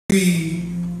We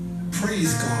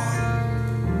praise God.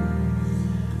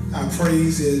 Our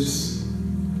praise is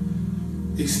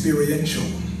experiential.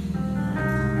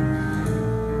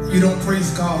 You don't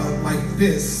praise God like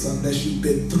this unless you've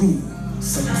been through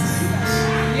some things.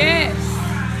 Yes.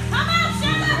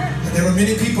 And there are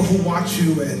many people who watch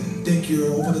you and think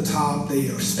you're over the top. They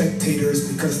are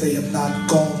spectators because they have not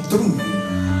gone through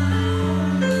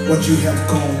what you have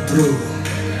gone through.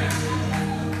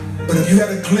 But if you had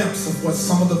a glimpse of what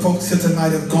some of the folks here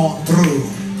tonight have gone through,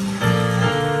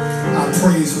 our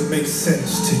praise would make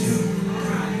sense to you.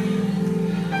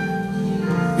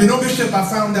 You know, Bishop, I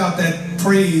found out that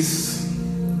praise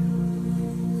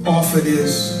often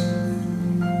is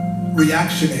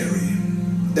reactionary.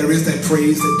 There is that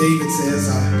praise that David says,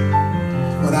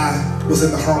 when I was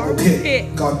in the horrible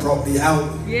pit, God brought me out.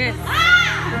 Yes.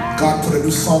 God put a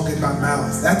new song in my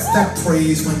mouth. That's that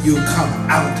praise when you come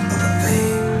out of a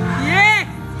thing.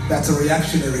 That's a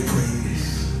reactionary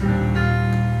praise.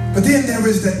 But then there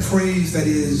is that praise that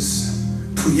is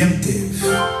preemptive.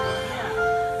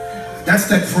 That's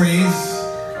that praise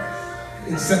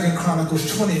in 2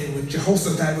 Chronicles 20 when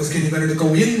Jehoshaphat was getting ready to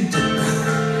go into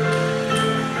battle.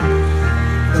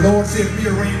 The Lord said,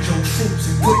 rearrange your troops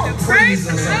and put the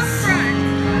praises up front.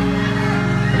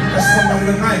 That's somebody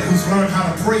tonight who's learned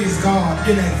how to praise God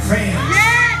in advance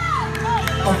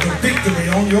of the victory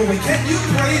on your way. Can you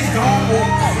praise God or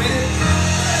credit?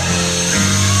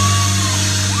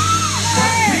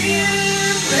 But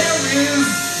then there is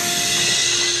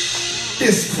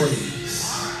this praise.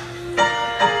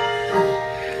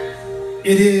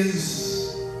 It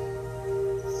is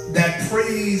that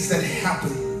praise that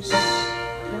happens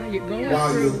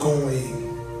while you're going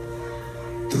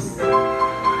through.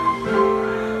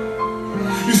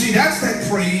 You see, that's that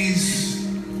praise.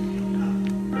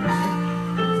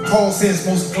 Paul says,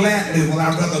 most gladly will I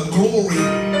rather glory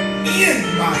in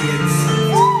my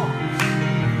infirmity.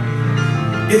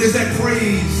 It is that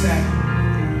praise that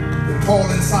when Paul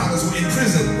and Silas were in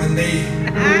prison, when they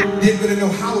didn't really know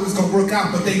how it was going to work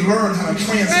out, but they learned how to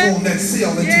transform that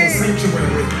cell into a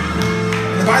sanctuary.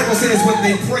 And the Bible says when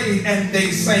they prayed and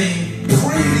they sang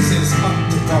praises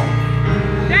unto God.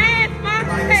 The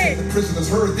Bible says the prisoners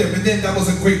heard them, and then there was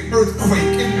a great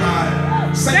earthquake in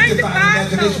my sanctified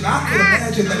imagination. I could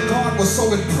imagine that God was so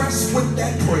impressed with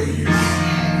that praise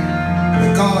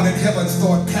that God in heaven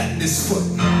started patting his foot.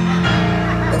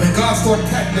 And when God started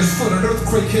patting his foot, an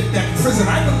earthquake hit that prison.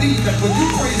 I believe that when you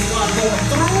praise God going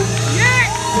through,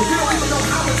 when you don't even know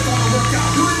how it's going to work out,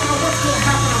 you don't even know what's going to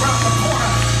happen around the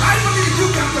corner, I believe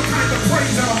you got the kind of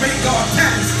praise that'll make God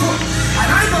pat his foot. And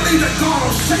I believe that God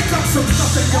will shake up some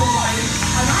stuff in your life.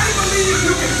 And I believe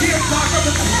you can give God, but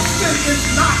the question is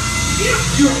not if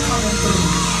you're coming through.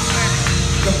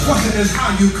 The question is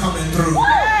how you coming through.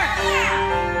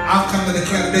 I've come to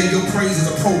declare today your praise is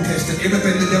a protest to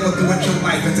everything the devil do in your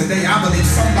life. And today I believe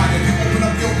somebody, if you open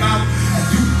up your mouth and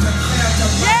you declare to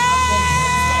God,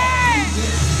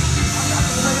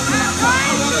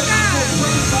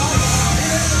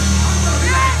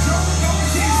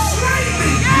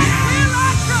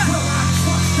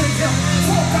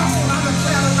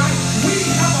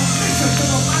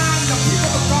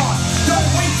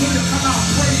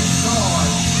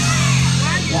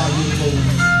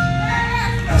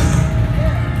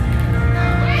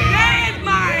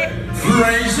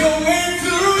 praise your way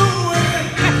through it.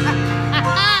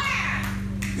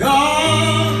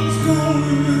 God's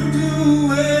gonna do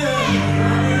it.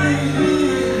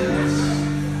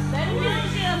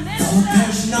 For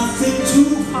there's nothing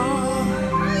too hard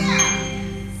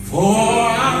for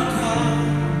our God.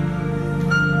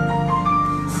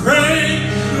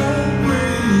 Praise your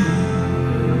way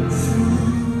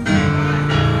through.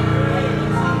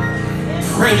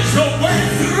 Praise your way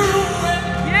through.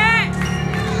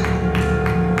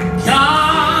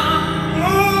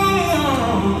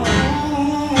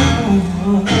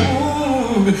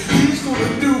 He's gonna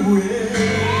do it.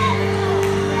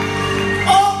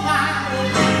 Oh my.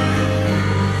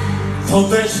 For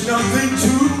there's nothing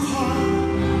too hard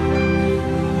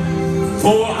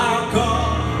for our God.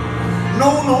 No,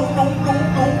 no, no, no,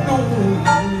 no, no.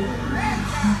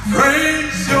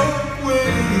 Praise your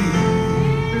way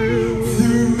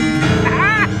through.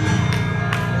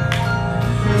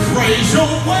 Praise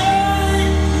your way.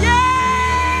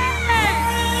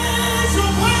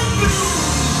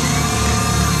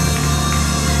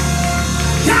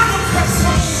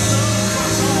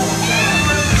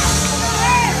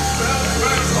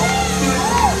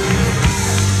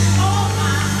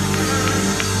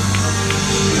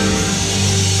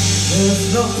 There's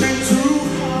nothing too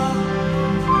hard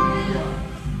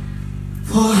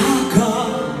for our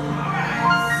God.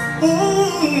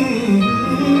 Oh.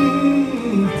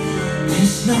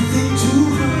 There's nothing too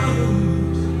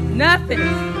hard. Nothing.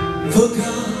 For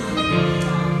God.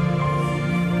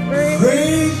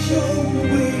 Praise your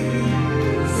way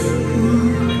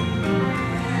through.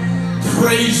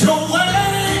 Praise your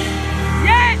way.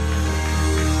 Yes.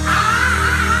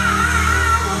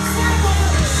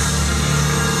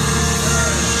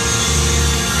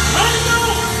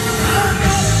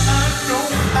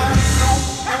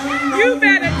 You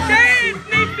better dance,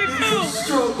 Mr. Cool.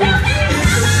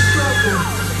 It's a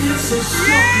struggle. It's a struggle.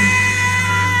 Yeah.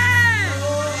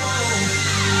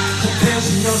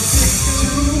 There's nothing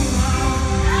too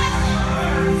hard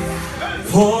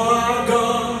for our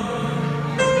God.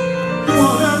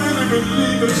 What I really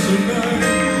believe is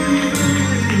tonight.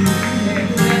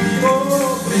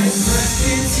 Oh, there's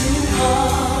nothing too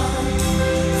hard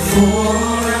for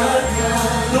our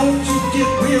God. Don't you get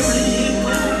weary in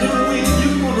doing.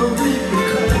 You're gonna reap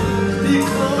because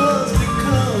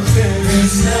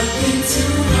there's nothing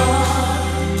too hard.